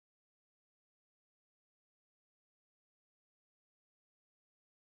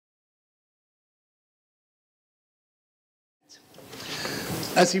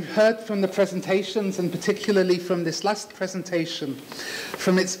As you've heard from the presentations, and particularly from this last presentation,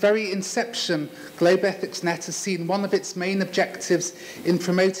 from its very inception, Globe Ethics Net has seen one of its main objectives in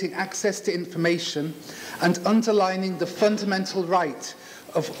promoting access to information and underlining the fundamental right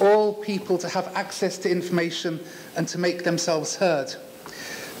of all people to have access to information and to make themselves heard.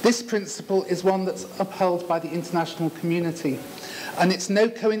 This principle is one that's upheld by the international community, and it's no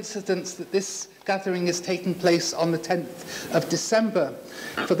coincidence that this gathering is taking place on the 10th of December,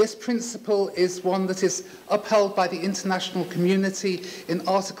 for this principle is one that is upheld by the international community in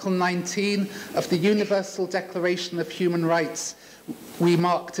Article 19 of the Universal Declaration of Human Rights we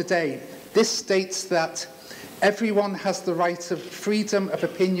mark today. This states that everyone has the right of freedom of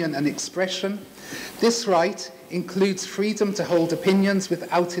opinion and expression. This right includes freedom to hold opinions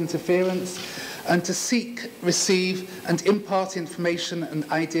without interference and to seek, receive, and impart information and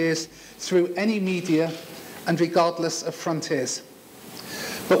ideas through any media and regardless of frontiers.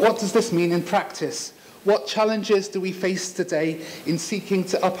 But what does this mean in practice? What challenges do we face today in seeking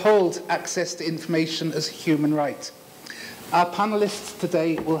to uphold access to information as a human right? Our panellists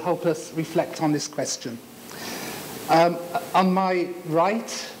today will help us reflect on this question. On my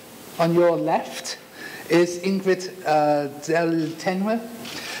right, on your left, is Ingrid Deltenre,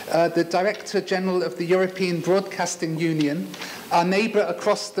 the Director General of the European Broadcasting Union, our neighbour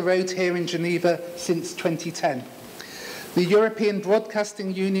across the road here in Geneva since 2010. The European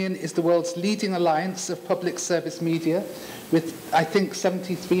Broadcasting Union is the world's leading alliance of public service media, with, I think,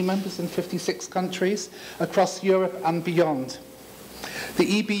 73 members in 56 countries across Europe and beyond.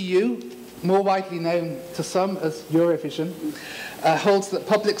 The EBU, more widely known to some as Eurovision, holds that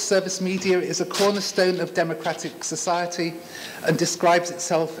public service media is a cornerstone of democratic society and describes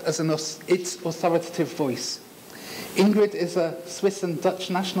itself as its authoritative voice. Ingrid is a Swiss and Dutch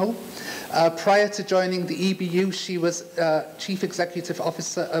national. Prior to joining the EBU, she was Chief Executive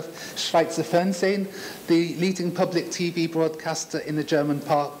Officer of Schweizer Fernsehen, the leading public TV broadcaster in the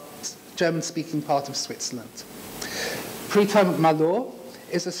German-speaking part of Switzerland. Pritam Malor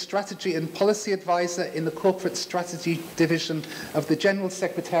is a strategy and policy advisor in the corporate strategy division of the General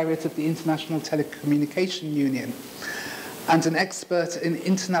Secretariat of the International Telecommunication Union and an expert in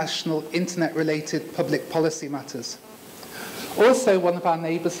international internet-related public policy matters. Also one of our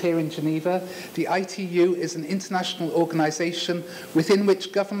neighbours here in Geneva, the ITU is an international organisation within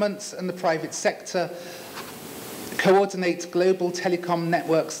which governments and the private sector coordinate global telecom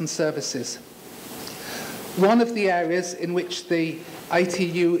networks and services. One of the areas in which the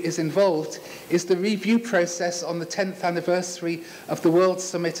ITU is involved is the review process on the 10th anniversary of the World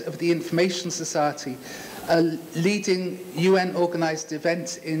Summit of the Information Society, a leading UN-organised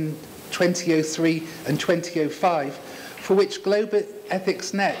event in 2003 and 2005, for which Globe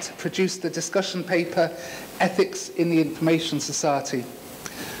Ethics Net produced the discussion paper, Ethics in the Information Society.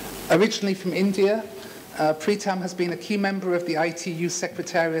 Originally from India, Pritam has been a key member of the ITU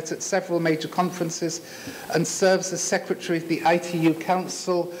Secretariat at several major conferences and serves as Secretary of the ITU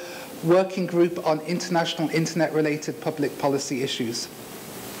Council Working Group on International Internet-related Public Policy Issues.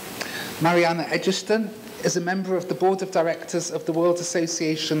 Marianne Edgerston is a member of the Board of Directors of the World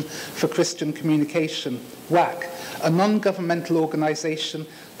Association for Christian Communication, WAC, a non-governmental organisation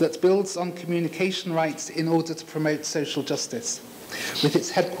that builds on communication rights in order to promote social justice, with its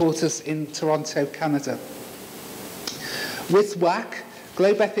headquarters in Toronto, Canada. With WAC,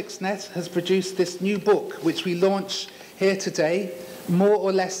 Globe Ethics Net has produced this new book, which we launch here today, More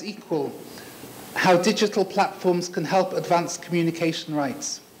or Less Equal: How Digital Platforms Can Help Advance Communication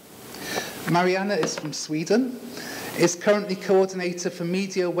Rights. Mariana is from Sweden, is currently coordinator for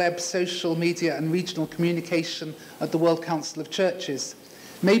media, web, social media and regional communication at the World Council of Churches,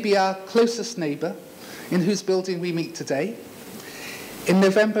 maybe our closest neighbour, in whose building we meet today. In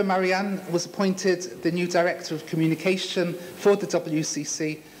November, Marianne was appointed the new Director of Communication for the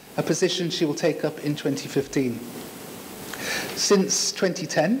WCC, a position she will take up in 2015. Since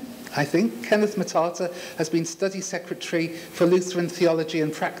 2010, I think, Kenneth Matata has been Study Secretary for Lutheran Theology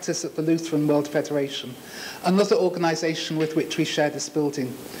and Practice at the Lutheran World Federation, another organisation with which we share this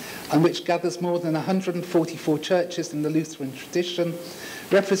building, and which gathers more than 144 churches in the Lutheran tradition,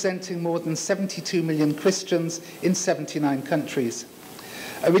 representing more than 72 million Christians in 79 countries.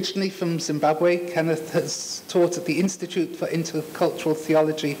 Originally from Zimbabwe, Kenneth has taught at the Institute for Intercultural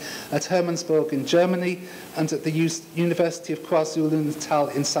Theology at Hermannsburg in Germany and at the University of KwaZulu-Natal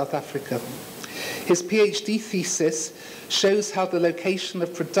in South Africa. His PhD thesis shows how the location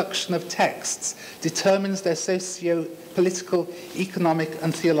of production of texts determines their socio-political, economic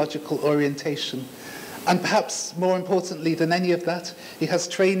and theological orientation. And perhaps more importantly than any of that, he has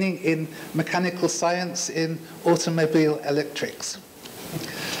training in mechanical science in automobile electrics.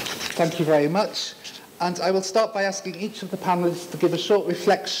 Thank you very much. And I will start by asking each of the panelists to give a short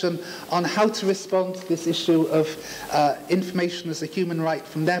reflection on how to respond to this issue of information as a human right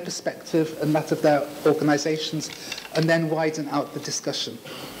from their perspective and that of their organisations, and then widen out the discussion.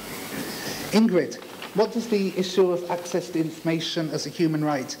 Ingrid, what does the issue of access to information as a human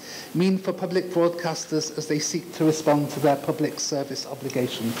right mean for public broadcasters as they seek to respond to their public service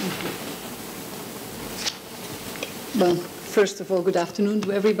obligations? Well, first of all, good afternoon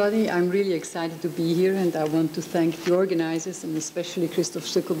to everybody. I'm really excited to be here, and I want to thank the organizers and especially Christoph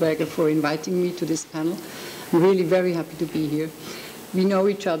Zuckelberger for inviting me to this panel. I'm really very happy to be here. We know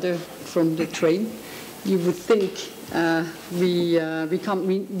each other from the train. You would think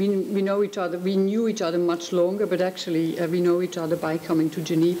we know each other. We knew each other much longer, but actually we know each other by coming to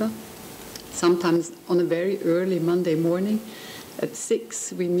Geneva. Sometimes on a very early Monday morning. At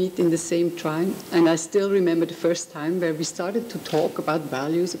 6, we meet in the same train, and I still remember the first time where we started to talk about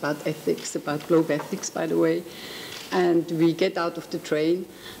values, about ethics, about globe ethics, by the way, and we get out of the train,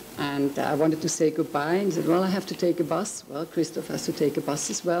 and I wanted to say goodbye, and he said, well, I have to take a bus. Well, Christoph has to take a bus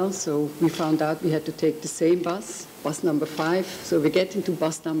as well, so we found out we had to take the same bus, bus number 5, so we get into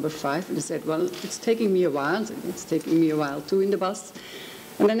bus number 5, and he said, well, it's taking me a while, so it's taking me a while too in the bus,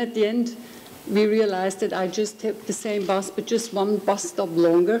 and then at the end, we realized that I just took the same bus, but just one bus stop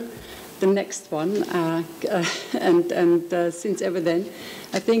longer, the next one. Since ever then,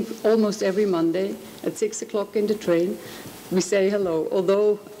 I think almost every Monday at 6 o'clock in the train, we say hello.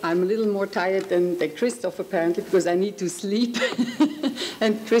 Although I'm a little more tired than Christoph apparently, because I need to sleep,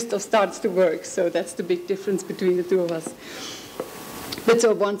 and Christoph starts to work. So that's the big difference between the two of us. But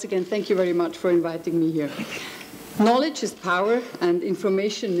so once again, thank you very much for inviting me here. Knowledge is power, and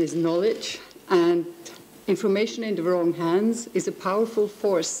information is knowledge. And information in the wrong hands is a powerful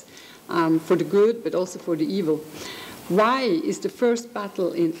force for the good, but also for the evil. Why is the first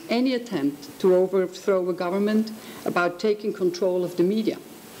battle in any attempt to overthrow a government about taking control of the media?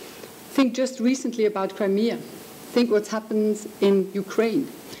 Think just recently about Crimea. Think what's happened in Ukraine.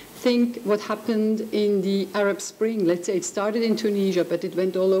 Think what happened in the Arab Spring. Let's say it started in Tunisia, but it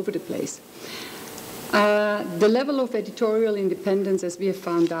went all over the place. The level of editorial independence, as we have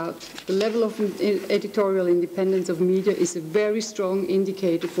found out, the level of editorial independence of media is a very strong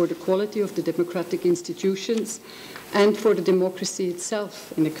indicator for the quality of the democratic institutions and for the democracy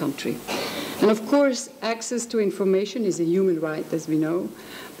itself in a country. And of course, access to information is a human right, as we know,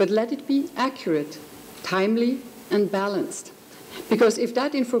 but let it be accurate, timely, and balanced. Because if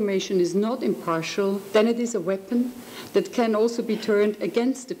that information is not impartial, then it is a weapon that can also be turned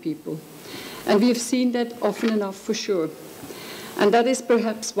against the people. And we have seen that often enough for sure. And that is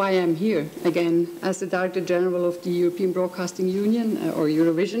perhaps why I'm here, again, as the Director General of the European Broadcasting Union, or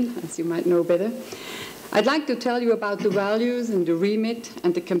Eurovision, as you might know better. I'd like to tell you about the values and the remit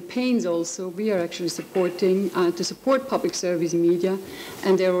and the campaigns also we are actually supporting to support public service media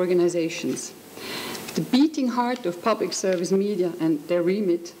and their organizations. The beating heart of public service media and their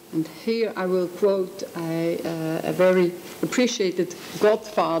remit, and here I will quote a very appreciated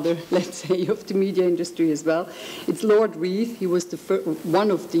godfather, let's say, of the media industry as well. It's Lord Reith. He was one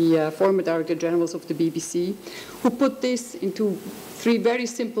of the former Director Generals of the BBC, who put this into 3 very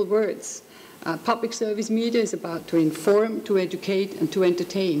simple words. Public service media is about to inform, to educate, and to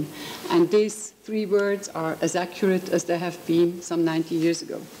entertain. And these 3 words are as accurate as they have been some 90 years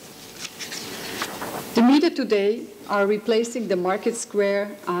ago. The media today are replacing the market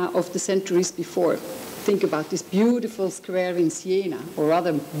square of the centuries before. Think about this beautiful square in Siena, or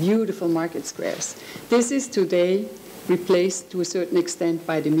other beautiful market squares. This is today replaced to a certain extent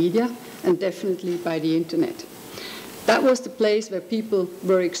by the media, and definitely by the internet. That was the place where people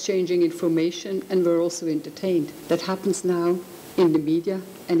were exchanging information and were also entertained. That happens now in the media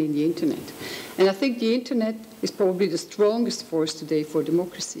and in the internet. And I think the internet is probably the strongest force today for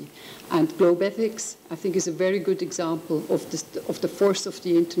democracy. And globe ethics, I think, is a very good example of the force of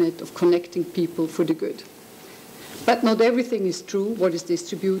the internet, of connecting people for the good. But not everything is true, what is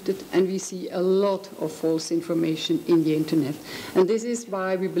distributed, and we see a lot of false information in the internet. And this is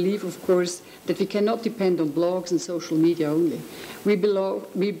why we believe, of course, that we cannot depend on blogs and social media only. We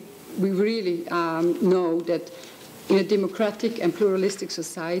really know that in a democratic and pluralistic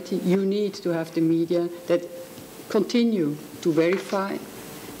society, you need to have the media that continue to verify,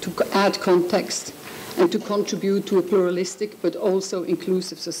 to add context, and to contribute to a pluralistic but also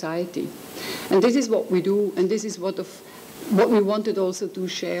inclusive society. And this is what we do, and this is what we wanted also to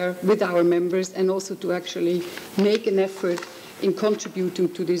share with our members, and also to actually make an effort in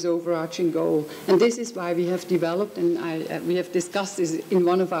contributing to this overarching goal. And this is why we have developed, and we have discussed this in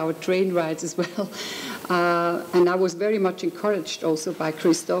one of our train rides as well, and I was very much encouraged also by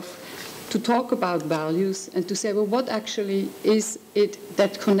Christoph to talk about values and to say, well, what actually is it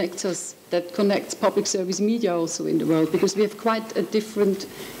that connects us, that connects public service media also in the world? Because we have quite different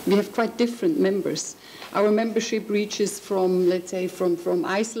members. Our membership reaches from, let's say, from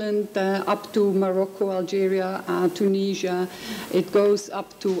Iceland up to Morocco, Algeria, Tunisia. It goes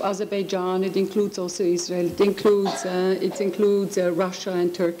up to Azerbaijan. It includes also Israel. It includes Russia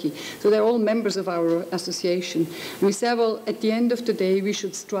and Turkey. So they're all members of our association. We say, well, at the end of the day, we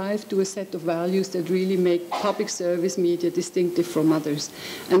should strive to a set of values that really make public service media distinctive from others.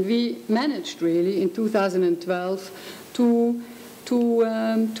 And we managed really in 2012 to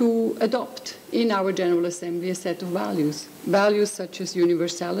adopt in our General Assembly a set of values. Values such as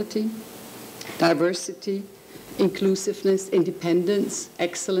universality, diversity, inclusiveness, independence,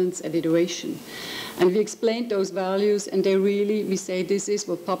 excellence, and innovation. And we explained those values, and we say this is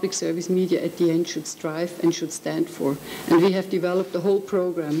what public service media at the end should strive and should stand for. And we have developed a whole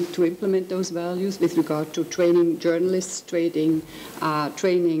program to implement those values with regard to training journalists, training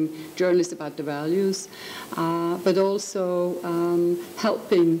journalists about the values, but also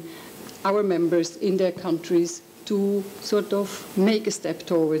helping our members in their countries to sort of make a step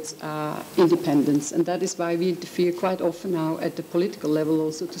towards independence. And that is why we interfere quite often now at the political level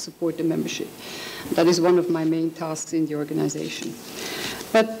also to support the membership. That is one of my main tasks in the organization.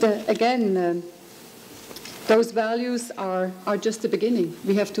 But again, those values are just the beginning.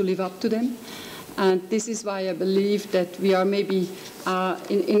 We have to live up to them. And this is why I believe that we are maybe,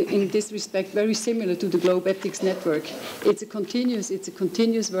 in this respect, very similar to the Globe Ethics Network. It's a continuous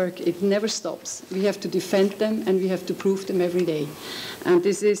work. It never stops. We have to defend them, and we have to prove them every day. And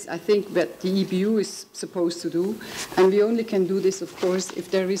this is, I think, what the EBU is supposed to do. And we only can do this, of course, if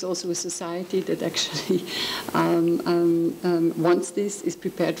there is also a society that actually wants this, is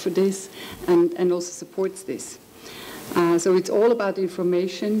prepared for this, and also supports this. So it's all about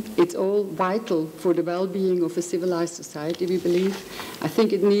information. It's all vital for the well-being of a civilized society, we believe. I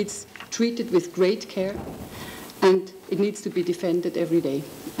think it needs treated with great care, and it needs to be defended every day.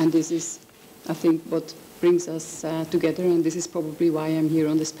 And this is, I think, what brings us together, and this is probably why I'm here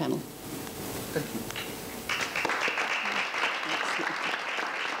on this panel. Thank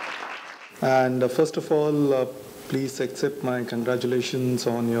you. And first of all, please accept my congratulations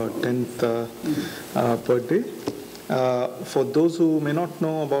on your 10th birthday. For those who may not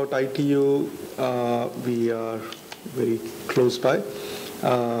know about ITU, we are very close by.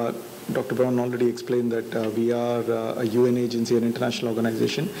 Dr. Brown already explained that we are a UN agency, an international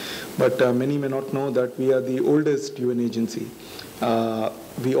organization, but many may not know that we are the oldest UN agency.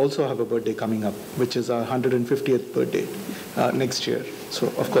 We also have a birthday coming up, which is our 150th birthday next year. So,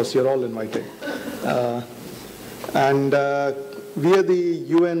 of course, you're all invited. We are the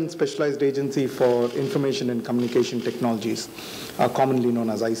UN Specialized Agency for Information and Communication Technologies, commonly known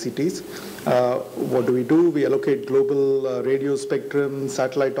as ICTs. What do? We allocate global radio spectrum,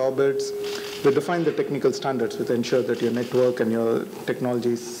 satellite orbits. We define the technical standards which ensure that your network and your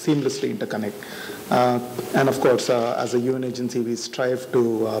technologies seamlessly interconnect. And of course, as a UN agency, we strive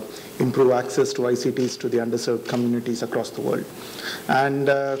to improve access to ICTs to the underserved communities across the world. And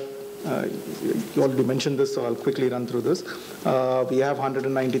you already mentioned this, so I'll quickly run through this. We have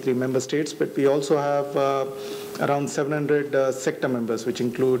 193 member states, but we also have around 700 sector members, which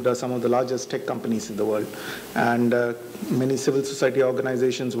include some of the largest tech companies in the world, and many civil society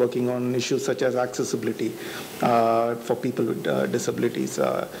organizations working on issues such as accessibility for people with disabilities,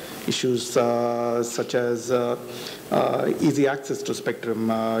 issues such as easy access to spectrum,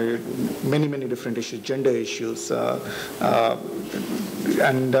 many different issues, gender issues,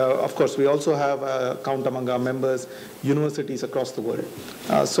 and of course we also have count among our members universities across the world.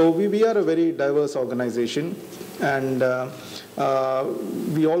 So we are a very diverse organization, and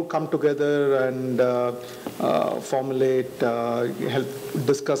we all come together and formulate, help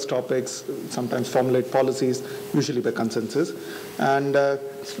discuss topics, sometimes formulate policies, usually by consensus. And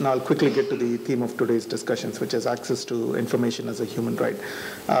now I'll quickly get to the theme of today's discussions, which is access to information as a human right.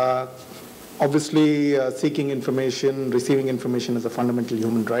 Obviously, seeking information, receiving information is a fundamental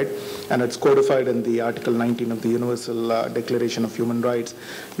human right, and it's codified in the Article 19 of the Universal Declaration of Human Rights.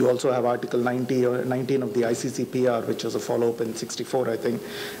 You also have Article 19 of the ICCPR, which was a follow-up in /64, I think.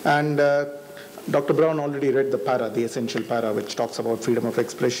 And Dr. Brown already read the para, the essential para, which talks about freedom of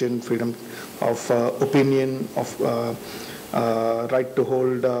expression, freedom of opinion, of right to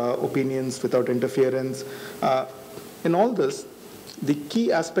hold opinions without interference. In all this, the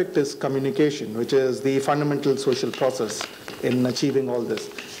key aspect is communication, which is the fundamental social process in achieving all this.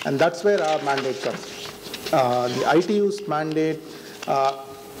 And that's where our mandate comes. The ITU's mandate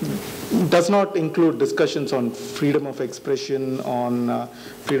does not include discussions on freedom of expression, on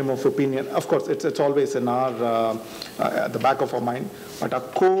freedom of opinion. Of course, it's always in our at the back of our mind. But our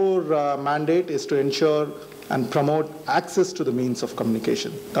core mandate is to ensure and promote access to the means of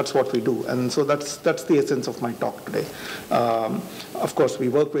communication. That's what we do. And so that's the essence of my talk today. Of course, we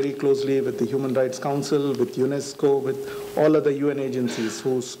work very closely with the Human Rights Council, with UNESCO, with all other UN agencies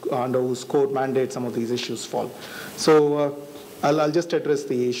under whose core mandate some of these issues fall. So I'll just address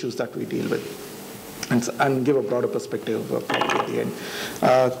the issues that we deal with and give a broader perspective probably at the end.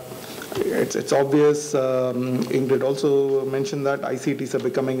 It's obvious, Ingrid also mentioned that ICTs are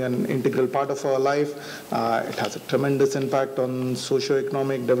becoming an integral part of our life. It has a tremendous impact on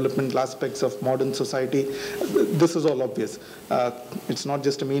socio-economic developmental aspects of modern society. This is all obvious. It's not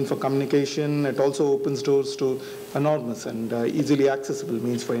just a mean for communication, it also opens doors to enormous and easily accessible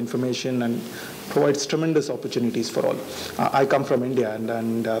means for information and provides tremendous opportunities for all. I come from India,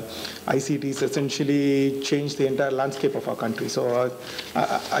 and ICTs essentially changed the entire landscape of our country. So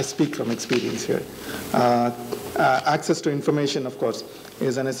I speak from experience here. Access to information, of course,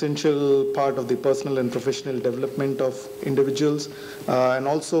 is an essential part of the personal and professional development of individuals, and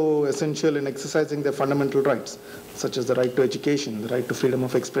also essential in exercising their fundamental rights, such as the right to education, the right to freedom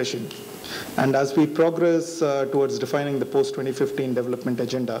of expression. And as we progress towards defining the post-2015 development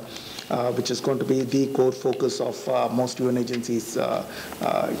agenda, which is going to be the core focus of most UN agencies,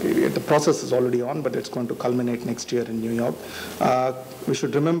 the process is already on, but it's going to culminate next year in New York. We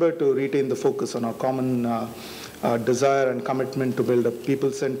should remember to retain the focus on our common desire and commitment to build a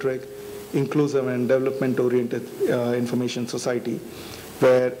people-centric, inclusive and development-oriented information society,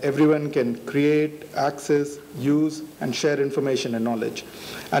 where everyone can create, access, use, and share information and knowledge.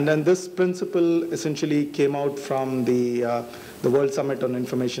 And then this principle essentially came out from the World Summit on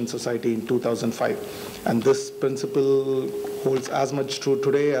Information Society in 2005. And this principle holds as much true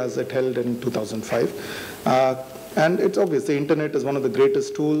today as it held in 2005. And it's obvious, the internet is one of the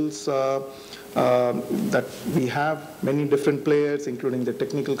greatest tools that we have. Many different players, including the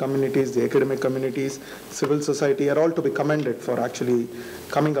technical communities, the academic communities, civil society, are all to be commended for actually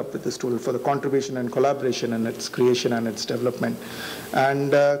coming up with this tool, for the contribution and collaboration in its creation and its development.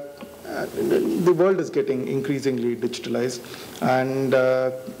 And the world is getting increasingly digitalized, and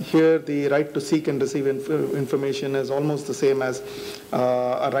here the right to seek and receive information is almost the same as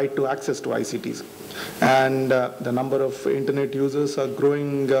a right to access to ICTs. And the number of internet users are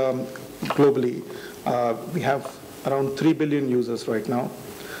growing globally. We have around 3 billion users right now.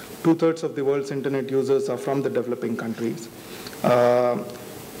 2/3 of the world's internet users are from the developing countries.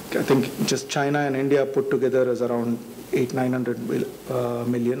 I think just China and India put together is around 800-900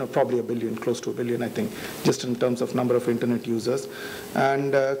 million, or probably a billion, close to a billion, I think, just in terms of number of internet users.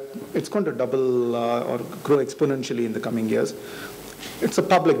 And it's going to double or grow exponentially in the coming years. It's a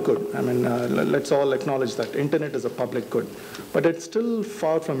public good. I mean, let's all acknowledge that internet is a public good. But it's still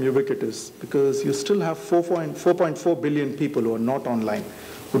far from ubiquitous, because you still have 4.4 billion people who are not online,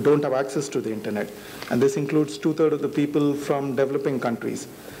 who don't have access to the internet. And this includes 2/3 of the people from developing countries.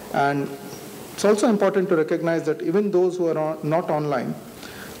 And it's also important to recognize that even those who are not online,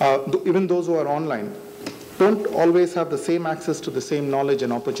 even those who are online, don't always have the same access to the same knowledge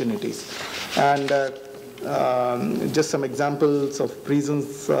and opportunities. And just some examples of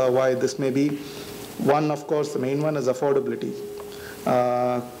reasons why this may be. One, of course, the main one is affordability,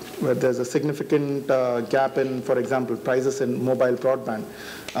 where there's a significant gap in, for example, prices in mobile broadband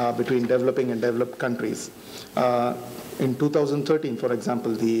between developing and developed countries. In 2013, for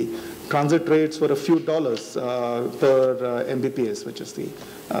example, the transit rates were a few dollars per Mbps, which is the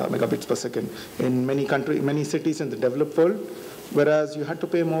megabits per second, in many cities in the developed world, whereas you had to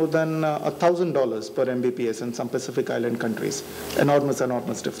pay more than $1,000 per Mbps in some Pacific Island countries.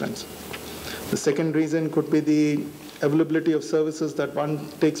 Enormous difference. The second reason could be the availability of services that one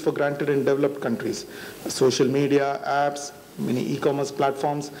takes for granted in developed countries. Social media, apps, many e-commerce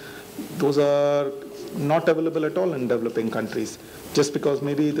platforms, those are not available at all in developing countries, just because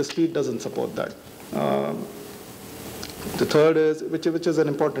maybe the speed doesn't support that. The third is, which is an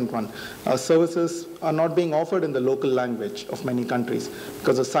important one, services are not being offered in the local language of many countries,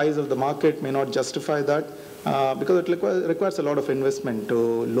 because the size of the market may not justify that, because it requires a lot of investment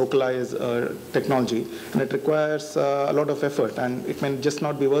to localize technology, and it requires a lot of effort, and it may just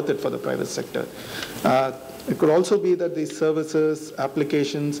not be worth it for the private sector. It could also be that these services,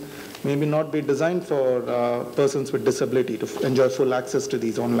 applications, maybe not be designed for persons with disability to enjoy full access to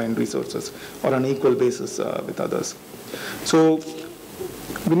these online resources or on an equal basis with others. So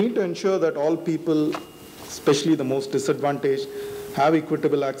we need to ensure that all people especially the most disadvantaged, have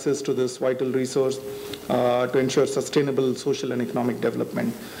equitable access to this vital resource to ensure sustainable social and economic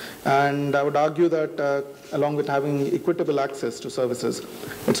development. And I would argue that along with having equitable access to services,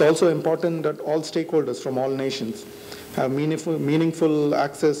 it's also important that all stakeholders from all nations have meaningful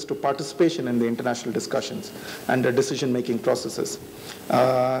access to participation in the international discussions and the decision-making processes.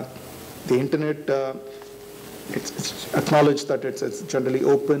 The internet, it's acknowledged that it's generally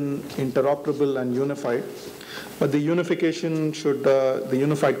open, interoperable, and unified. But the unification should, the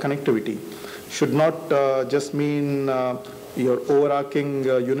unified connectivity should not just mean your overarching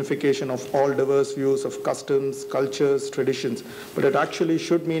unification of all diverse views of customs, cultures, traditions, but it actually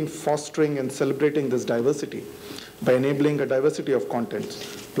should mean fostering and celebrating this diversity by enabling a diversity of content,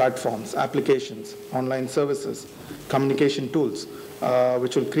 platforms, applications, online services, communication tools,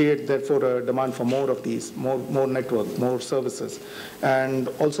 which will create, therefore, a demand for more of these, more network, more services, and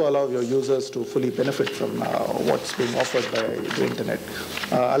also allow your users to fully benefit from what's being offered by the internet.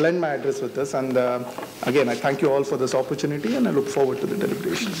 I'll end my address with this, and again, I thank you all for this opportunity, and I look forward to the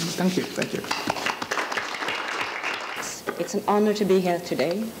deliberations. Thank you. Thank you. It's an honor to be here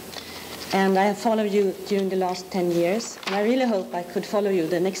today. And I have followed you during the last 10 years, and I really hope I could follow you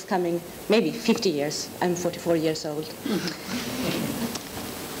the next coming, maybe 50 years. I'm 44 years old.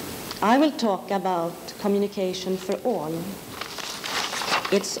 I will talk about communication for all.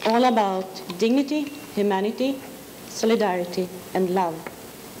 It's all about dignity, humanity, solidarity, and love.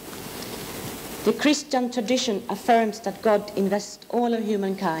 The Christian tradition affirms that God invests all of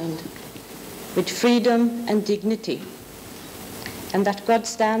humankind with freedom and dignity, and that God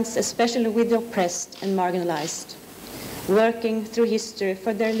stands especially with the oppressed and marginalized, working through history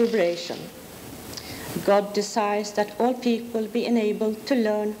for their liberation. God desires that all people be enabled to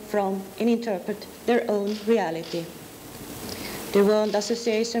learn from and interpret their own reality. The World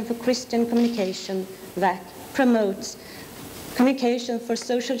Association for Christian Communication, WAC, promotes communication for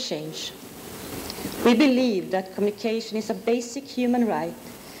social change. We believe that communication is a basic human right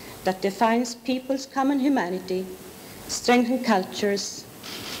that defines people's common humanity, strengthens cultures,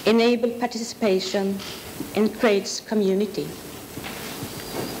 enables participation, and creates community.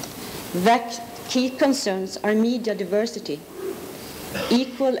 WAC key concerns are media diversity,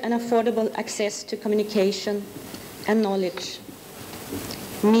 equal and affordable access to communication and knowledge,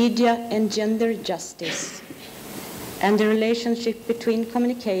 media and gender justice, and the relationship between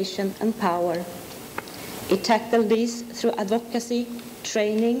communication and power. It tackles these through advocacy,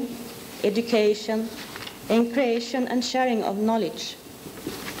 training, education, and creation and sharing of knowledge.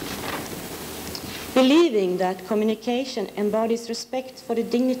 Believing that communication embodies respect for the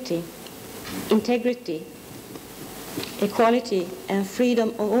dignity, integrity, equality, and freedom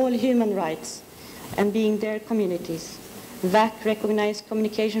of all human rights and being their communities, WAC recognizes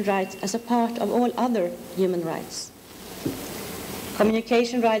communication rights as a part of all other human rights.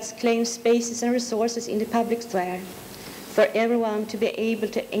 Communication rights claim spaces and resources in the public sphere for everyone to be able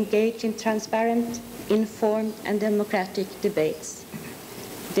to engage in transparent, informed, and democratic debates.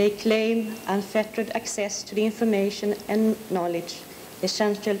 They claim unfettered access to the information and knowledge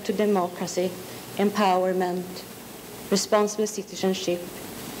essential to democracy, empowerment, responsible citizenship,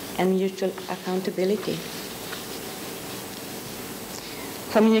 and mutual accountability.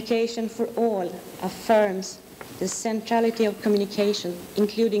 Communication for all affirms the centrality of communication,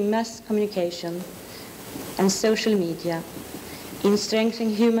 including mass communication and social media, in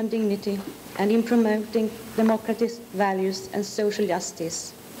strengthening human dignity and in promoting democratic values and social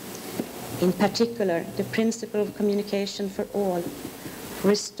justice. In particular, the principle of communication for all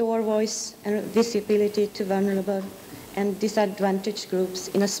restore voice and visibility to vulnerable and disadvantaged groups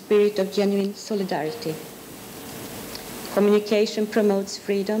in a spirit of genuine solidarity. Communication promotes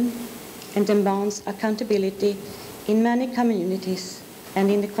freedom and demands accountability in many communities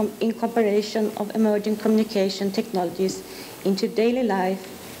and in the incorporation of emerging communication technologies into daily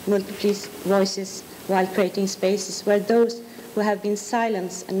life, multiple voices, while creating spaces where those who have been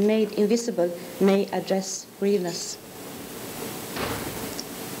silenced and made invisible may address realness.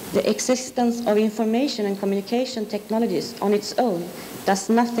 The existence of information and communication technologies on its own does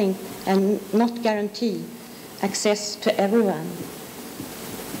nothing and not guarantee access to everyone.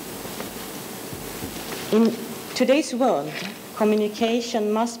 In today's world, communication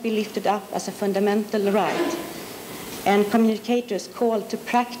must be lifted up as a fundamental right, and communicators called to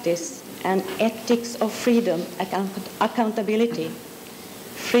practice an ethics of freedom, accountability.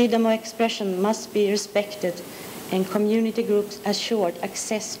 Freedom of expression must be respected, and community groups assured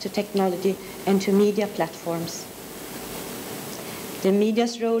access to technology and to media platforms. The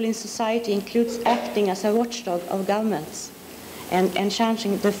media's role in society includes acting as a watchdog of governments and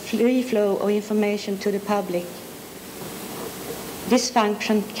enhancing the free flow of information to the public. This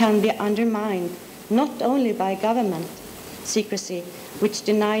function can be undermined not only by government secrecy, which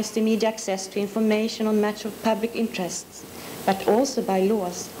denies the media access to information on matters of public interests, but also by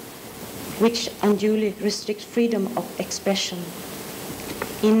laws, which unduly restrict freedom of expression.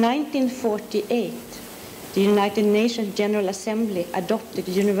 In 1948, the United Nations General Assembly adopted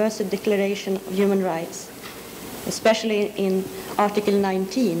the Universal Declaration of Human Rights, especially in Article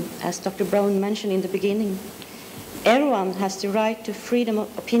 19, as Dr. Brown mentioned in the beginning. Everyone has the right to freedom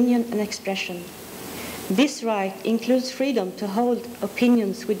of opinion and expression. This right includes freedom to hold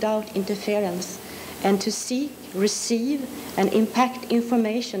opinions without interference and to seek, receive, and impact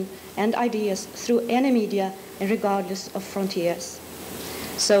information and ideas through any media and regardless of frontiers.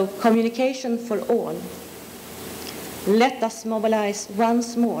 So, communication for all. Let us mobilize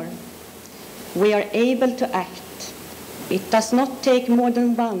once more. We are able to act. It does not take more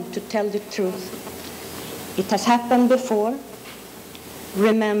than one to tell the truth. It has happened before.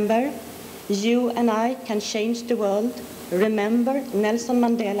 Remember, you and I can change the world. Remember Nelson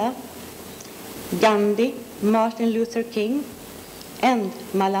Mandela, Gandhi, Martin Luther King, and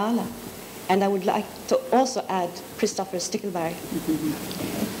Malala. And I would like to also add Christopher Stickelberg.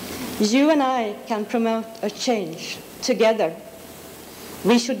 You and I can promote a change together.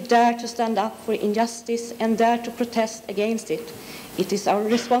 We should dare to stand up for injustice and dare to protest against it. It is our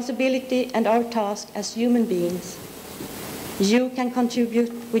responsibility and our task as human beings. You can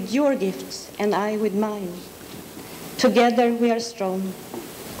contribute with your gifts and I with mine. Together we are strong.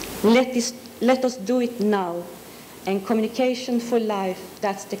 Let us do it now. And communication for life,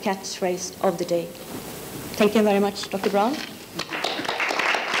 that's the catchphrase of the day. Thank you very much, Dr. Brown.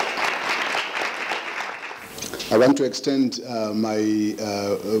 I want to extend my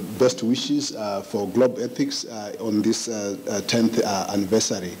best wishes for Globe Ethics on this 10th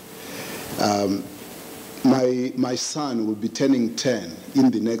anniversary. My son will be turning 10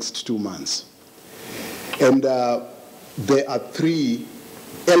 in the next 2 months. And there are 3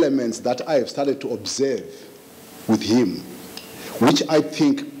 elements that I have started to observe with him, which I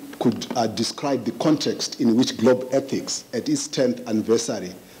think could describe the context in which Globe Ethics at its 10th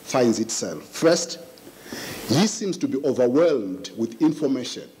anniversary finds itself. First, he seems to be overwhelmed with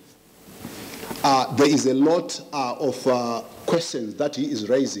information. There is a lot of questions that he is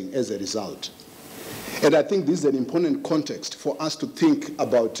raising as a result. And I think this is an important context for us to think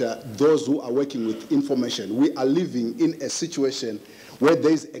about those who are working with information. We are living in a situation where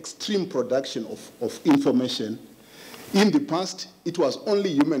there is extreme production of information. In the past, it was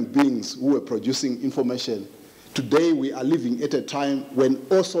only human beings who were producing information. Today, we are living at a time when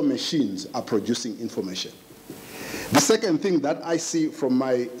also machines are producing information. The second thing that I see from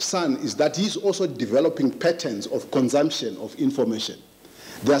my son is that he's also developing patterns of consumption of information.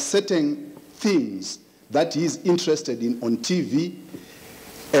 There are certain things that he's interested in on TV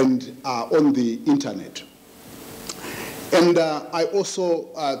and on the internet. And I also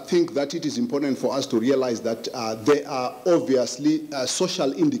think that it is important for us to realize that there are obviously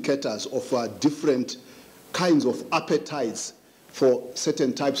social indicators of different kinds of appetites for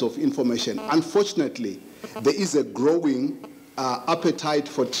certain types of information. Unfortunately, there is a growing appetite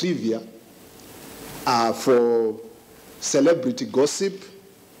for trivia, for celebrity gossip,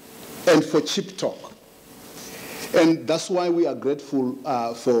 and for cheap talk. And that's why we are grateful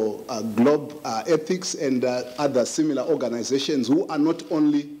for Globe Ethics and other similar organizations who are not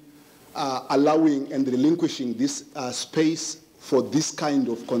only allowing and relinquishing this space for this kind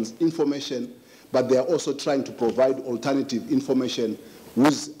of information, but they are also trying to provide alternative information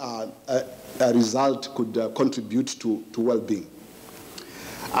whose a result could contribute to well-being.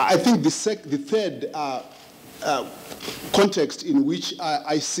 I think the third context in which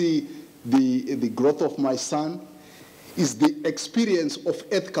I see the growth of my son is the experience of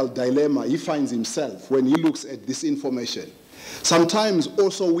ethical dilemma he finds himself when he looks at this information. Sometimes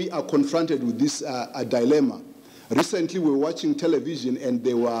also we are confronted with this dilemma. Recently we were watching television and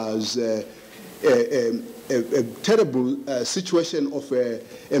there was a terrible situation of a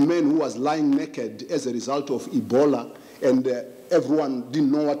man who was lying naked as a result of Ebola, and everyone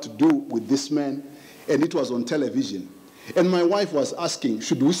didn't know what to do with this man, and it was on television. And my wife was asking,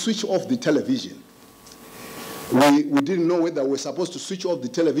 should we switch off the television? We didn't know whether we were supposed to switch off the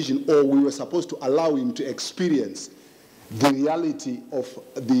television or we were supposed to allow him to experience the reality of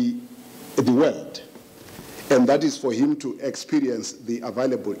the world. And that is for him to experience the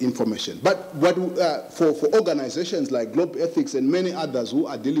available information. But what, for organizations like Globe Ethics and many others who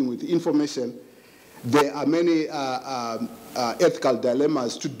are dealing with information, there are many ethical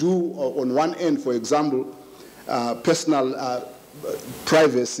dilemmas to do. On one end, for example, personal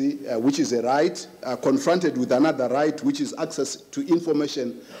privacy, which is a right, confronted with another right, which is access to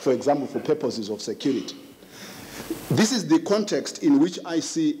information, for example, for purposes of security. This is the context in which I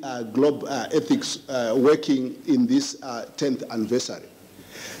see global ethics working in this 10th anniversary.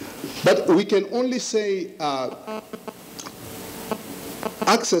 But we can only say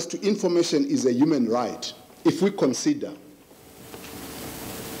access to information is a human right if we consider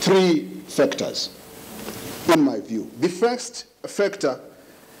three factors, in my view. The first factor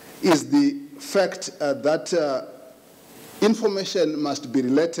is the fact that information must be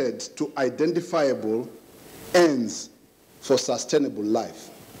related to identifiable ends for sustainable life.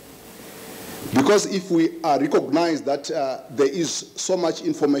 Because if we recognize that there is so much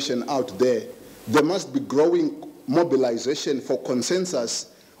information out there, there must be growing mobilization for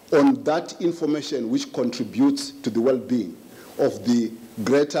consensus on that information which contributes to the well-being of the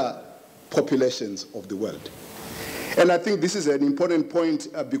greater populations of the world. And I think this is an important point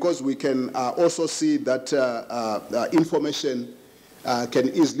because we can also see that information can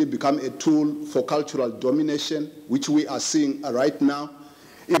easily become a tool for cultural domination, which we are seeing right now.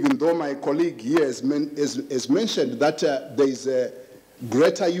 Even though my colleague here has mentioned that there is a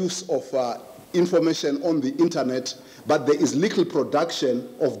greater use of information on the internet, but there is little production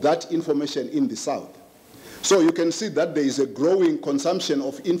of that information in the South. So you can see that there is a growing consumption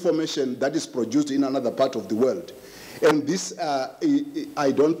of information that is produced in another part of the world. And this,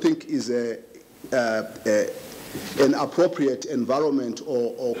 I don't think, is an appropriate environment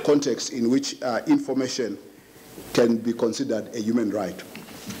or context in which information can be considered a human right.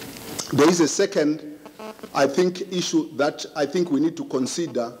 There is a second, I think, issue that I think we need to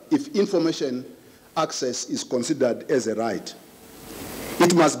consider if information access is considered as a right.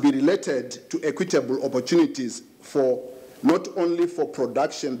 It must be related to equitable opportunities for not only for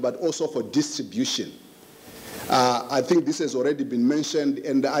production but also for distribution. I think this has already been mentioned,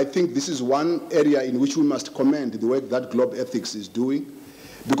 and I think this is one area in which we must commend the work that Globe Ethics is doing,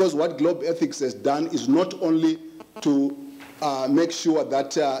 because what Globe Ethics has done is not only to make sure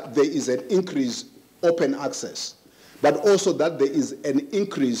that there is an increased open access, but also that there is an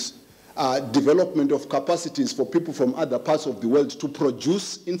increased development of capacities for people from other parts of the world to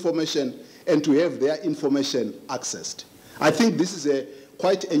produce information and to have their information accessed. I think this is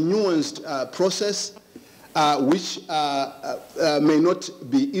quite a nuanced process which may not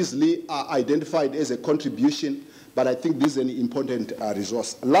be easily identified as a contribution, but I think this is an important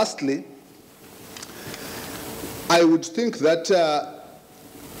resource. Lastly, I would think that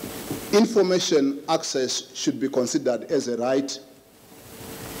information access should be considered as a right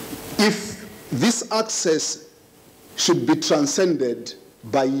if this access should be transcended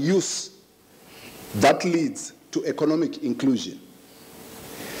by use that leads to economic inclusion.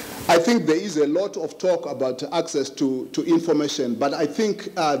 I think there is a lot of talk about access to information, but I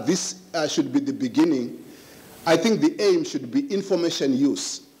think this should be the beginning. I think the aim should be information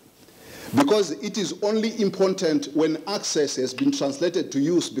use, because it is only important when access has been translated to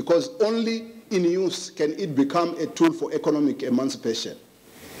use, because only in use can it become a tool for economic emancipation.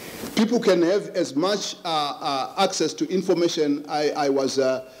 People can have as much access to information. I was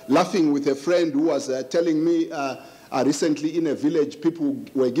laughing with a friend who was telling me recently in a village, people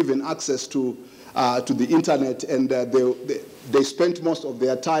were given access to the internet, and they spent most of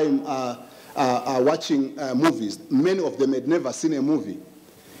their time watching movies. Many of them had never seen a movie.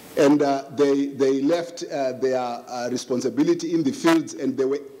 And they left their responsibility in the fields, and they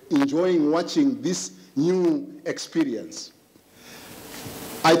were enjoying watching this new experience.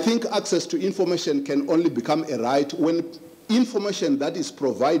 I think access to information can only become a right when information that is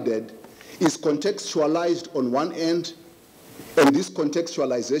provided is contextualized on one end, and this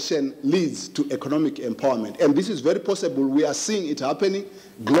contextualization leads to economic empowerment. And this is very possible. We are seeing it happening.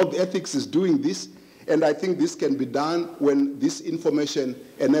 Globe Ethics is doing this, and I think this can be done when this information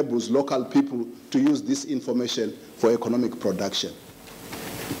enables local people to use this information for economic production.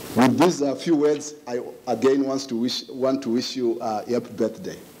 With these few words, I again want to wish you a happy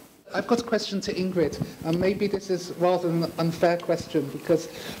birthday. I've got a question to Ingrid, and maybe this is rather an unfair question because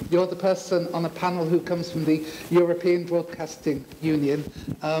you're the person on a panel who comes from the European Broadcasting Union,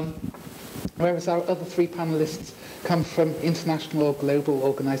 whereas our other three panelists come from international or global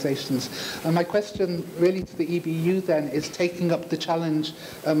organisations. And my question really to the EBU then is taking up the challenge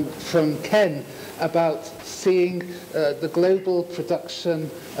from Ken about seeing the global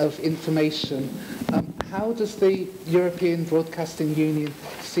production of information. How does the European Broadcasting Union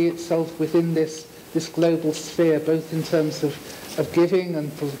see itself within this global sphere, both in terms of giving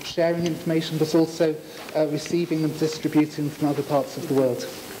and for sharing information, but also receiving and distributing from other parts of the world?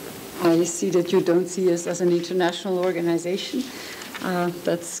 I see that you don't see us as an international organization.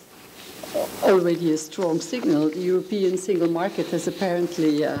 That's already a strong signal. The European single market has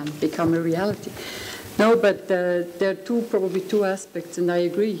apparently become a reality. No, but there are probably two aspects, and I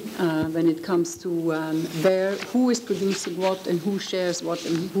agree when it comes to who is producing what and who shares what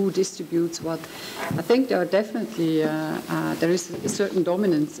and who distributes what. I think there are definitely there is a certain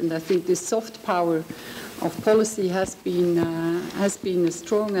dominance, and I think this soft power of policy has been a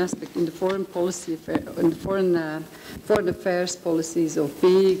strong aspect in the foreign policy, in the foreign affairs policies of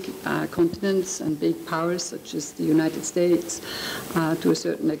big continents and big powers such as the United States, to a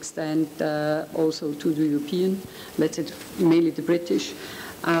certain extent also to the European, let's say mainly the British.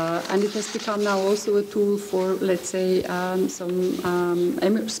 And it has become now also a tool for, let's say, some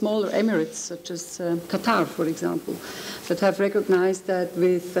smaller emirates, such as Qatar, for example, that have recognized that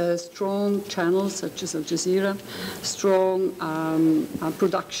with strong channels such as Al Jazeera, strong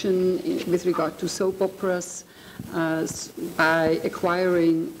production with regard to soap operas, by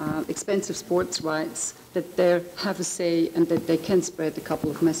acquiring expensive sports rights, that they have a say and that they can spread a couple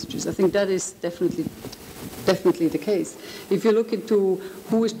of messages. I think that is definitely the case. If you look into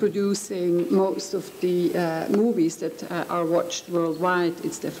who is producing most of the movies that are watched worldwide,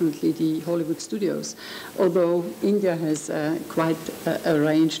 it's definitely the Hollywood studios, although India has quite a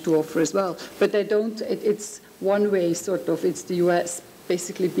range to offer as well. But they don't, it's one way sort of, it's the US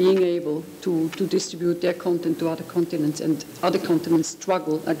basically being able to distribute their content to other continents, and other continents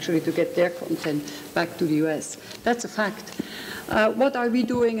struggle actually to get their content back to the US. That's a fact. What are we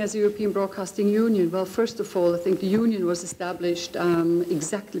doing as a European Broadcasting Union? Well, first of all, I think the union was established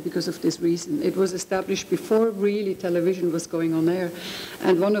exactly because of this reason. It was established before really television was going on air.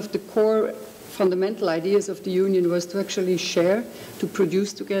 And one of the core fundamental ideas of the union was to actually share, to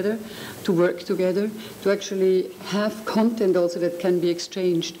produce together, to work together, to actually have content also that can be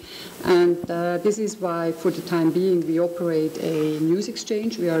exchanged. And this is why, for the time being, we operate a news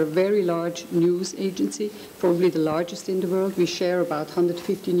exchange. We are a very large news agency, probably the largest in the world. We share about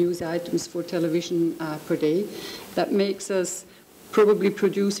 150 news items for television per day. That makes us probably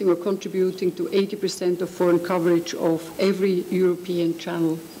producing or contributing to 80% of foreign coverage of every European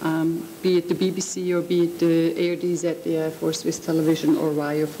channel, be it the BBC or be it the ARD, ZDF or Swiss Television or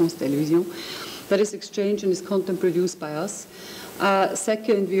via France Télévisions. That is exchanged and is content produced by us.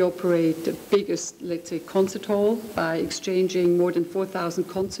 Second, we operate the biggest, let's say, concert hall by exchanging more than 4,000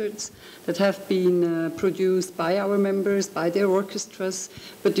 concerts that have been produced by our members, by their orchestras,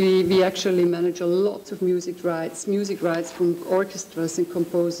 but we actually manage a lot of music rights from orchestras and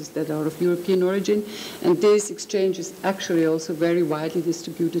composers that are of European origin, and this exchange is actually also very widely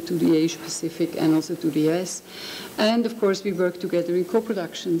distributed to the Asia Pacific and also to the US. And of course, we work together in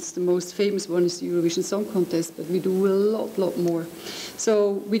co-productions. The most famous one is the Eurovision Song Contest, but we do a lot more.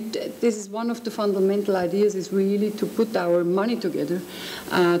 So this is one of the fundamental ideas, is really to put our money together,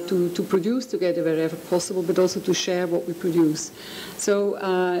 to produce together wherever possible, but also to share what we produce. So,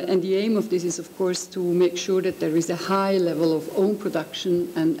 and the aim of this is, of course, to make sure that there is a high level of own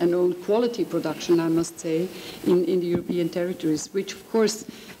production and own quality production, I must say, in the European territories, which, of course,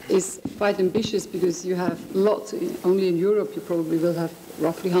 is quite ambitious because you have lots. Only in Europe you probably will have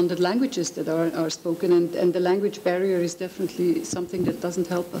roughly 100 languages that are spoken, and the language barrier is definitely something that doesn't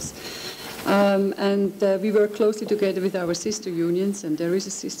help us. We work closely together with our sister unions, and there is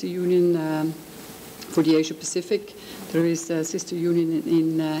a sister union for the Asia Pacific. There is a sister union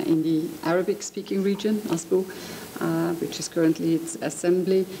in the Arabic-speaking region, ASBO, which is currently its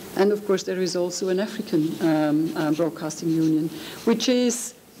assembly. And of course, there is also an African broadcasting union, which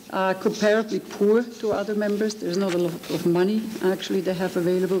is comparably poor to other members. There's not a lot of money actually they have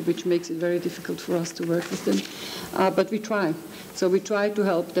available, which makes it very difficult for us to work with them. But we try. So we try to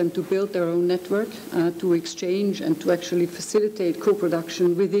help them to build their own network, to exchange and to actually facilitate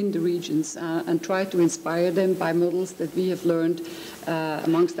co-production within the regions, and try to inspire them by models that we have learned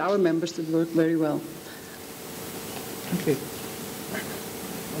amongst our members that work very well. Thank you.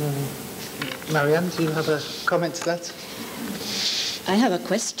 Marianne, do you have a comment to that? I have a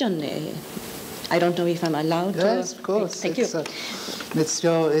question. I don't know if I'm allowed to. Yes, of course. Thank you. It's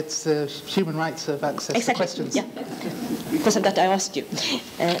human rights of access to questions. Yeah, because of that I asked you.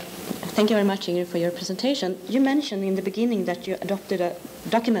 Thank you very much, Ingrid, for your presentation. You mentioned in the beginning that you adopted a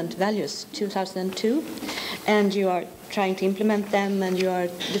document values 2002, and you are trying to implement them, and you are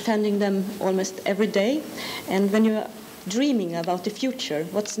defending them almost every day. And when you are dreaming about the future,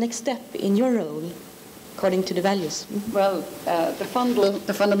 what's next step in your role according to the values? Well,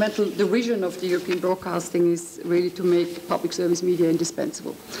 the vision of the European broadcasting is really to make public service media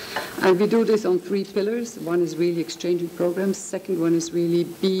indispensable. And we do this on 3 pillars. One is really exchanging programs. Second one is really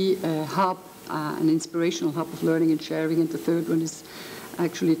be a hub, an inspirational hub of learning and sharing. And the third one is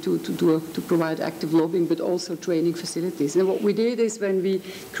actually to provide active lobbying, but also training facilities. And what we did is when we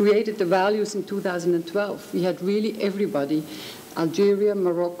created the values in 2012, we had really everybody, Algeria,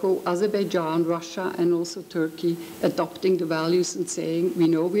 Morocco, Azerbaijan, Russia, and also Turkey, adopting the values and saying, we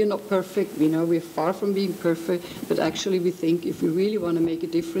know we are not perfect, we know we are far from being perfect, but actually we think if we really want to make a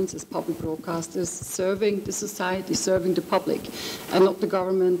difference as public broadcasters, serving the society, serving the public, and not the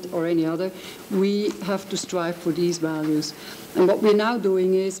government or any other, we have to strive for these values. And what we're now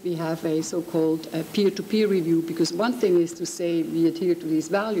doing is we have a so-called peer-to-peer review, because one thing is to say we adhere to these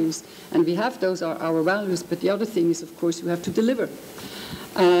values, and we have those are our values, but the other thing is, of course, you have to deliver.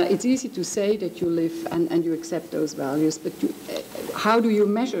 It's easy to say that you live and you accept those values, but how do you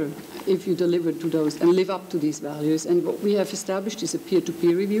measure if you deliver to those and live up to these values? And what we have established is a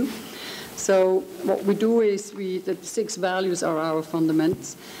peer-to-peer review. So what we do is the 6 values are our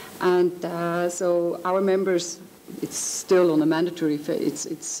fundamentals, and so our members. It's still on a mandatory.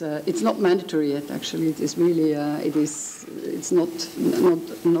 It's not mandatory yet. Actually, it is really. It's not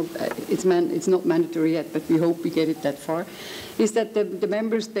mandatory yet. But we hope we get it that far. Is that the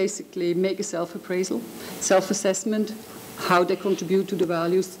members basically make a self-appraisal, self-assessment, how they contribute to the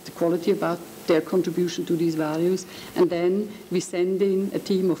values, the quality about their contribution to these values, and then we send in a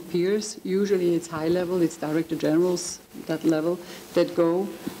team of peers. Usually, it's high level. It's director generals that level that go.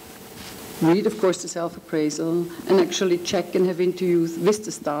 Read, of course, the self-appraisal and actually check and have interviews with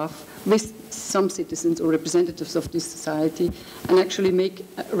the staff, with some citizens or representatives of this society, and actually make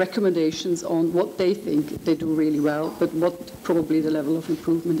recommendations on what they think they do really well, but what probably the level of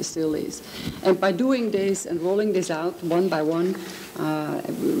improvement still is. And by doing this and rolling this out one by one,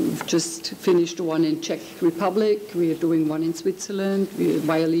 we've just finished one in Czech Republic, we are doing one in Switzerland,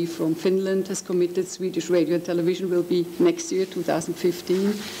 Wiley from Finland has committed, Swedish radio and television will be next year,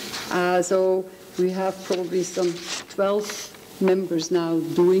 2015. So we have probably some 12 members now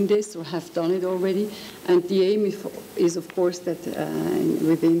doing this or have done it already, and the aim is of course that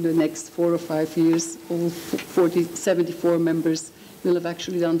within the next 4 or 5 years all 74 members will have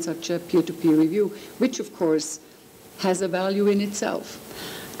actually done such a peer-to-peer review, which of course has a value in itself.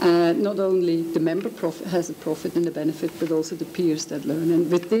 Not only the member has a profit and a benefit, but also the peers that learn.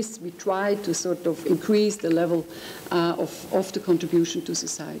 And with this, we try to sort of increase the level of the contribution to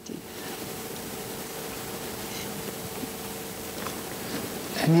society.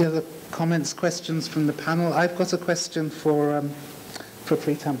 Any other comments, questions from the panel? I've got a question for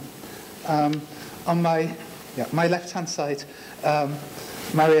Pritam. On my left-hand side,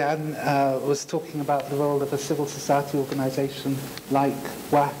 Marianne was talking about the role of a civil society organisation like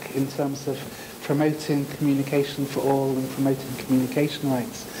WAC in terms of promoting communication for all and promoting communication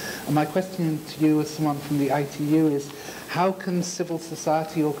rights. And my question to you as someone from the ITU is, how can civil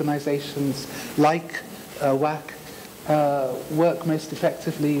society organisations like WAC work most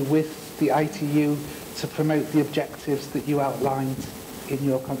effectively with the ITU to promote the objectives that you outlined in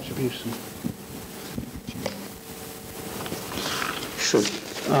your contribution? Sure.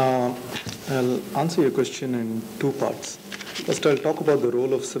 I'll answer your question in 2 parts. First, I'll talk about the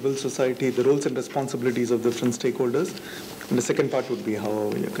role of civil society, the roles and responsibilities of different stakeholders. And the second part would be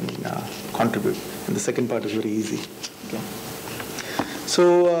how you can contribute. And the second part is very easy. Okay.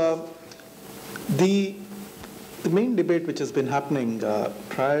 So the main debate which has been happening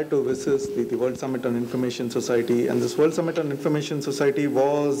prior to WSIS, the World Summit on Information Society, and this World Summit on Information Society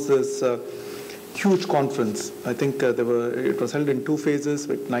was this huge conference. I think it was held in 2 phases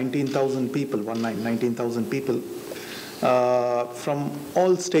with 19,000 people, 19,000 people from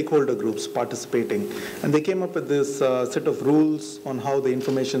all stakeholder groups participating. And they came up with this set of rules on how the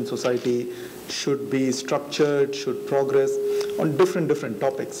information society should be structured, should progress on different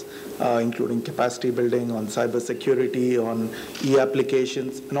topics, including capacity building, on cyber security, on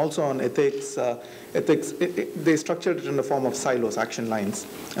e-applications, and also on ethics. They structured it in the form of silos, action lines.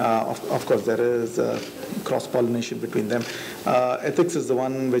 Of course, there is cross-pollination between them. Ethics is the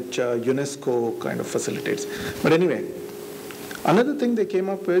one which UNESCO kind of facilitates. But anyway, another thing they came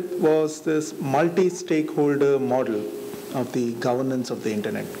up with was this multi-stakeholder model of the governance of the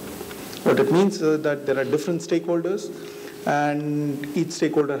internet. What it means is that there are different stakeholders, and each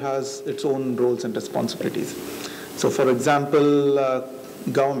stakeholder has its own roles and responsibilities. So, for example,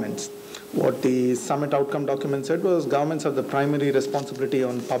 governments. what the summit outcome document said was governments have the primary responsibility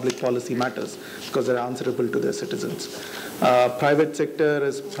on public policy matters because they're answerable to their citizens. Private sector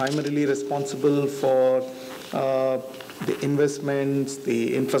is primarily responsible for the investments,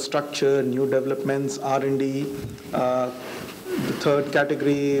 the infrastructure, new developments, R&D. The third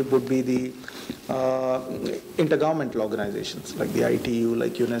category would be the intergovernmental organizations like the ITU,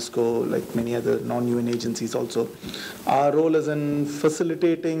 like UNESCO, like many other non-UN agencies also. Our role is in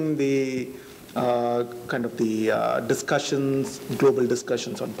facilitating the kind of the discussions, global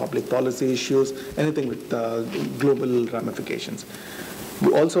discussions on public policy issues, anything with global ramifications.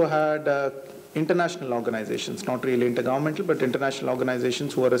 We also had international organizations, not really intergovernmental, but international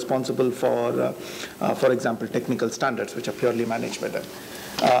organizations who are responsible for example, technical standards, which are purely managed by them.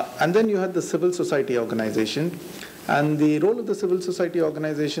 And then you had the civil society organization. And the role of the civil society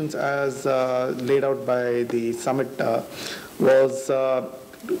organizations as laid out by the summit was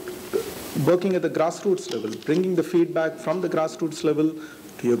working at the grassroots level, bringing the feedback from the grassroots level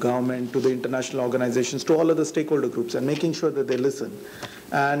to your government, to the international organizations, to all of the stakeholder groups, and making sure that they listen.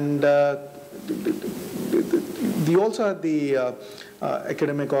 And we also had the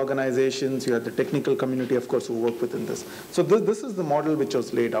academic organizations, you had the technical community, of course, who work within this. So this is the model which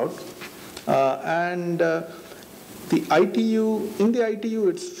was laid out. The ITU, in the ITU,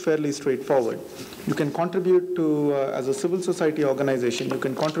 it's fairly straightforward. You can contribute to, as a civil society organization, you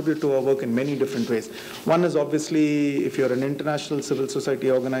can contribute to our work in many different ways. One is obviously, if you're an international civil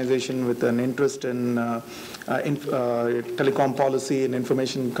society organization with an interest in telecom policy and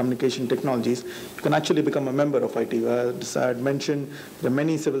information communication technologies, you can actually become a member of ITU. As I had mentioned, there are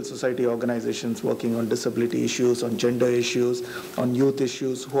many civil society organizations working on disability issues, on gender issues, on youth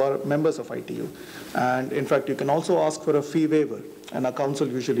issues, who are members of ITU. And in fact, you can also ask for a fee waiver, and our council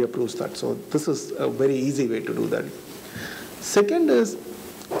usually approves that. So this is a very easy way to do that. Second is,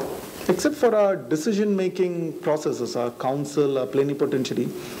 except for our decision-making processes, our council, our plenipotentiary,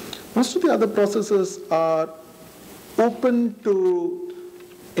 most of the other processes are open to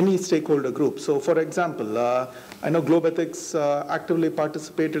any stakeholder group. So for example, I know Globe Ethics actively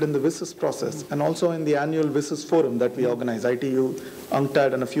participated in the WSIS process and also in the annual WSIS forum that we organize. ITU,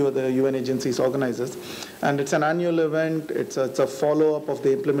 UNCTAD, and a few other UN agencies organizes. And it's an annual event. It's a follow-up of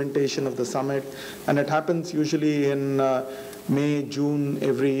the implementation of the summit. And it happens usually in May, June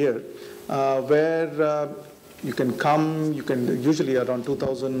every year, where you can come, usually around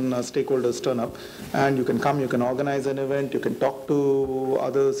 2,000 stakeholders turn up, and you can come, you can organize an event, you can talk to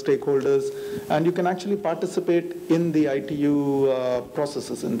other stakeholders, and you can actually participate in the ITU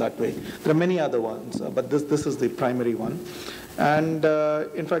processes in that way. There are many other ones, but this is the primary one. And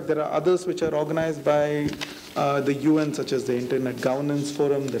in fact, there are others which are organized by the UN, such as the Internet Governance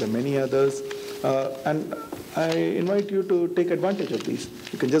Forum. There are many others. And I invite you to take advantage of these.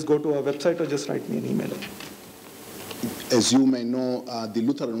 You can just go to our website or just write me an email. As you may know, the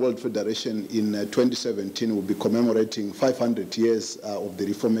Lutheran World Federation in 2017 will be commemorating 500 years of the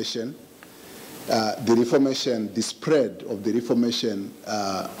Reformation. The Reformation, the spread of the Reformation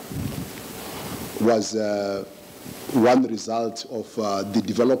was one result of the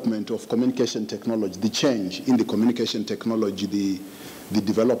development of communication technology, the change in the communication technology, the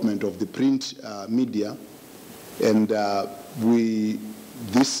development of the print media, and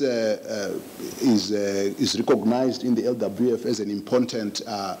this is recognized in the LWF as an important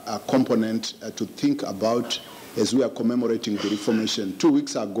component to think about as we are commemorating the Reformation. 2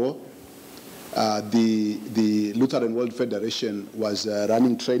 weeks ago, the Lutheran World Federation was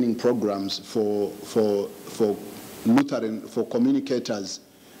running training programs for communicators,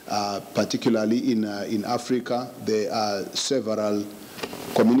 particularly in Africa. There are several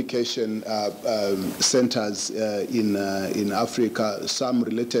communication centers in Africa, some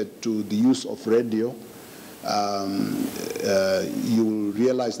related to the use of radio. You will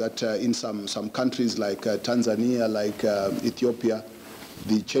realize that in some countries like Tanzania, like Ethiopia,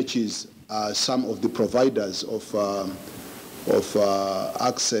 the churches are some of the providers of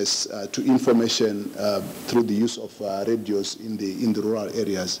access to information through the use of radios in the rural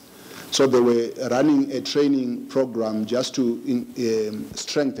areas. So they were running a training program just to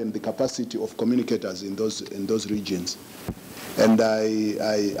strengthen the capacity of communicators in those regions. And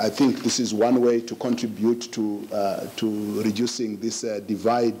I think this is one way to contribute to reducing this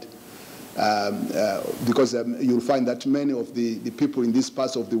divide, because you'll find that many of the people in these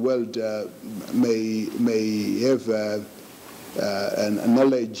parts of the world may have a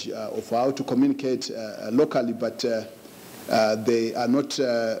knowledge of how to communicate locally, but they are not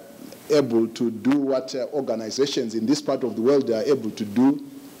able to do what organizations in this part of the world are able to do,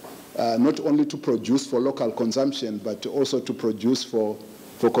 not only to produce for local consumption, but also to produce for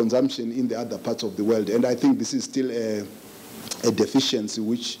for consumption in the other parts of the world. And I think this is still a deficiency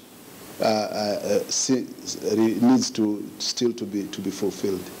which needs to still to be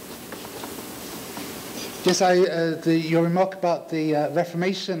fulfilled. Yes, your remark about the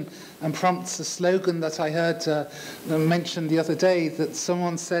Reformation and prompts a slogan that I heard mentioned the other day, that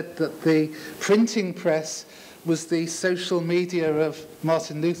someone said that the printing press was the social media of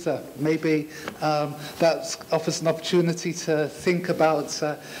Martin Luther. Maybe that offers an opportunity to think about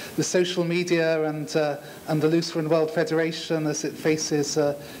the social media and the Lutheran World Federation as it faces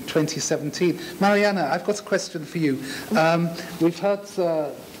 2017. Mariana, I've got a question for you. We've heard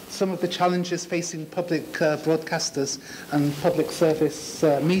some of the challenges facing public broadcasters and public service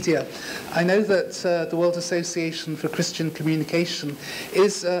media. I know that the World Association for Christian Communication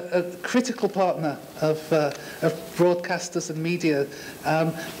is a critical partner of broadcasters and media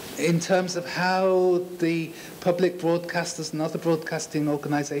in terms of how the public broadcasters and other broadcasting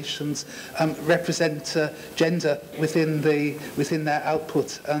organisations represent gender within their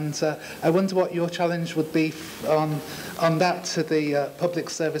output. And I wonder what your challenge would be on that to the public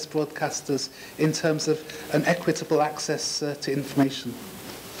service broadcasters in terms of an equitable access to information.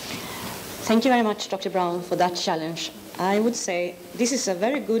 Thank you very much, Dr. Brown, for that challenge. I would say this is a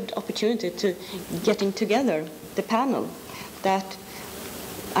very good opportunity to getting together the panel that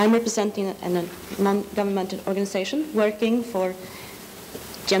I'm representing a non-governmental organization working for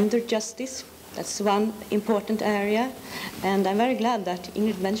gender justice. That's one important area. And I'm very glad that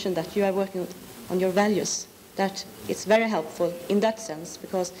Ingrid mentioned that you are working on your values. That it's very helpful in that sense,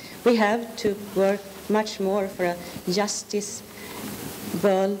 because we have to work much more for a justice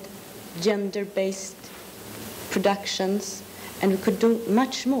world, gender-based productions, and we could do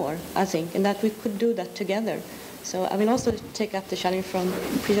much more, I think, and that we could do that together. So I will also take up the challenge from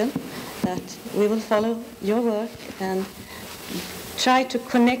Prison, that we will follow your work and try to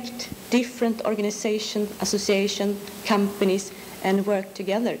connect different organizations, associations, companies, and work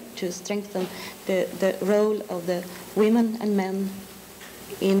together to strengthen the role of the women and men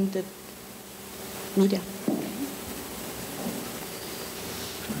in the media.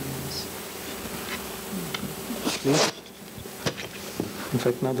 In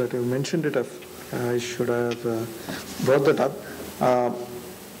fact, now that you've mentioned it, I should have brought that up.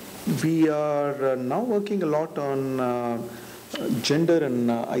 We are now working a lot on gender and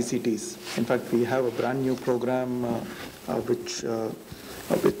ICTs. In fact, we have a brand new program which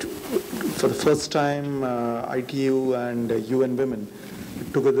for the first time ITU and UN Women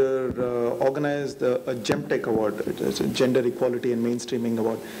together organized a GemTech Award. It's a Gender Equality and Mainstreaming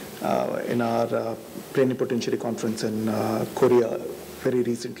Award in our Plenipotentiary Conference in Korea very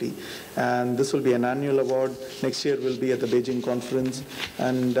recently. And this will be an annual award. Next year will be at the Beijing conference.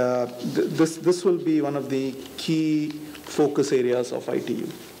 And this will be one of the key focus areas of ITU.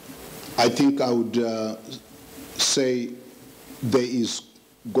 I think I would say there is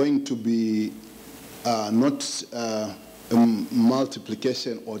going to be not a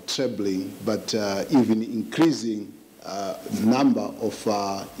multiplication or trebling, but even increasing number of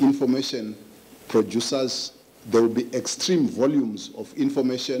information producers. There will be extreme volumes of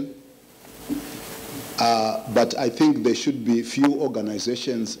information, but I think there should be few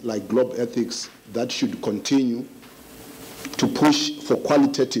organizations like Globe Ethics that should continue to push for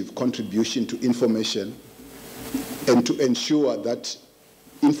qualitative contribution to information and to ensure that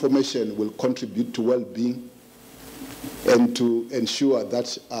information will contribute to well-being and to ensure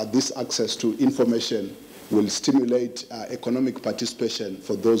that this access to information will stimulate economic participation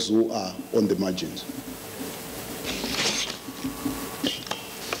for those who are on the margins.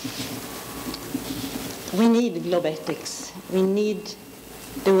 We need Globe Ethics. We need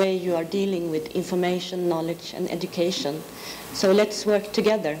the way you are dealing with information, knowledge, and education. So let's work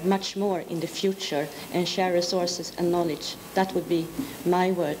together much more in the future and share resources and knowledge. That would be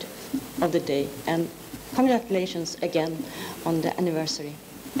my word of the day. And congratulations again on the anniversary.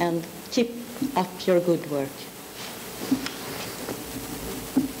 And keep up your good work.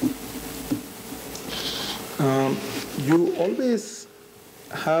 You always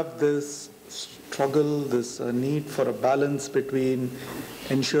have this struggle, this need for a balance between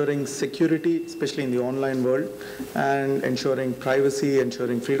ensuring security, especially in the online world, and ensuring privacy,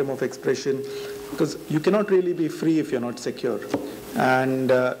 ensuring freedom of expression, because you cannot really be free if you're not secure.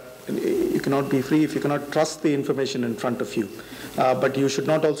 And you cannot be free if you cannot trust the information in front of you. But you should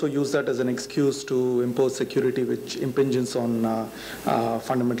not also use that as an excuse to impose security which impinges on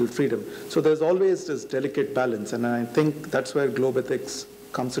fundamental freedom. So there's always this delicate balance, and I think that's where Globe Ethics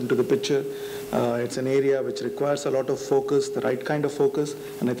comes into the picture. It's an area which requires a lot of focus, the right kind of focus,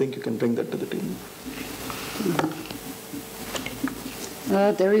 and I think you can bring that to the team.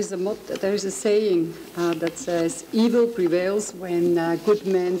 There is a saying that says, evil prevails when good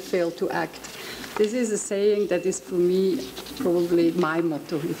men fail to act. This is a saying that is, for me, probably my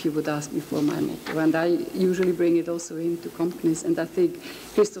motto, if you would ask me for my motto. And I usually bring it also into companies. And I think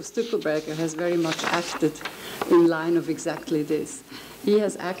Christoph Stuckelberger has very much acted in line of exactly this. He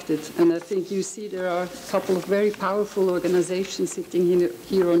has acted, and I think you see there are a couple of very powerful organizations sitting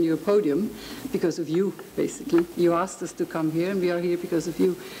here on your podium because of you, basically. You asked us to come here, and we are here because of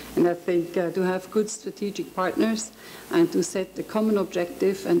you. And I think to have good strategic partners and to set the common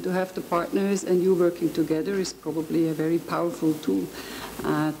objective and to have the partners and you working together is probably a very powerful tool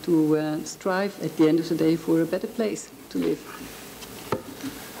to strive at the end of the day for a better place to live.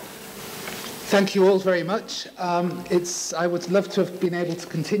 Thank you all very much. I would love to have been able to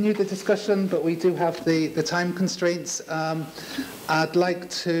continue the discussion, but we do have the time constraints. I'd like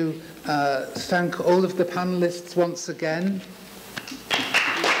to thank all of the panelists once again.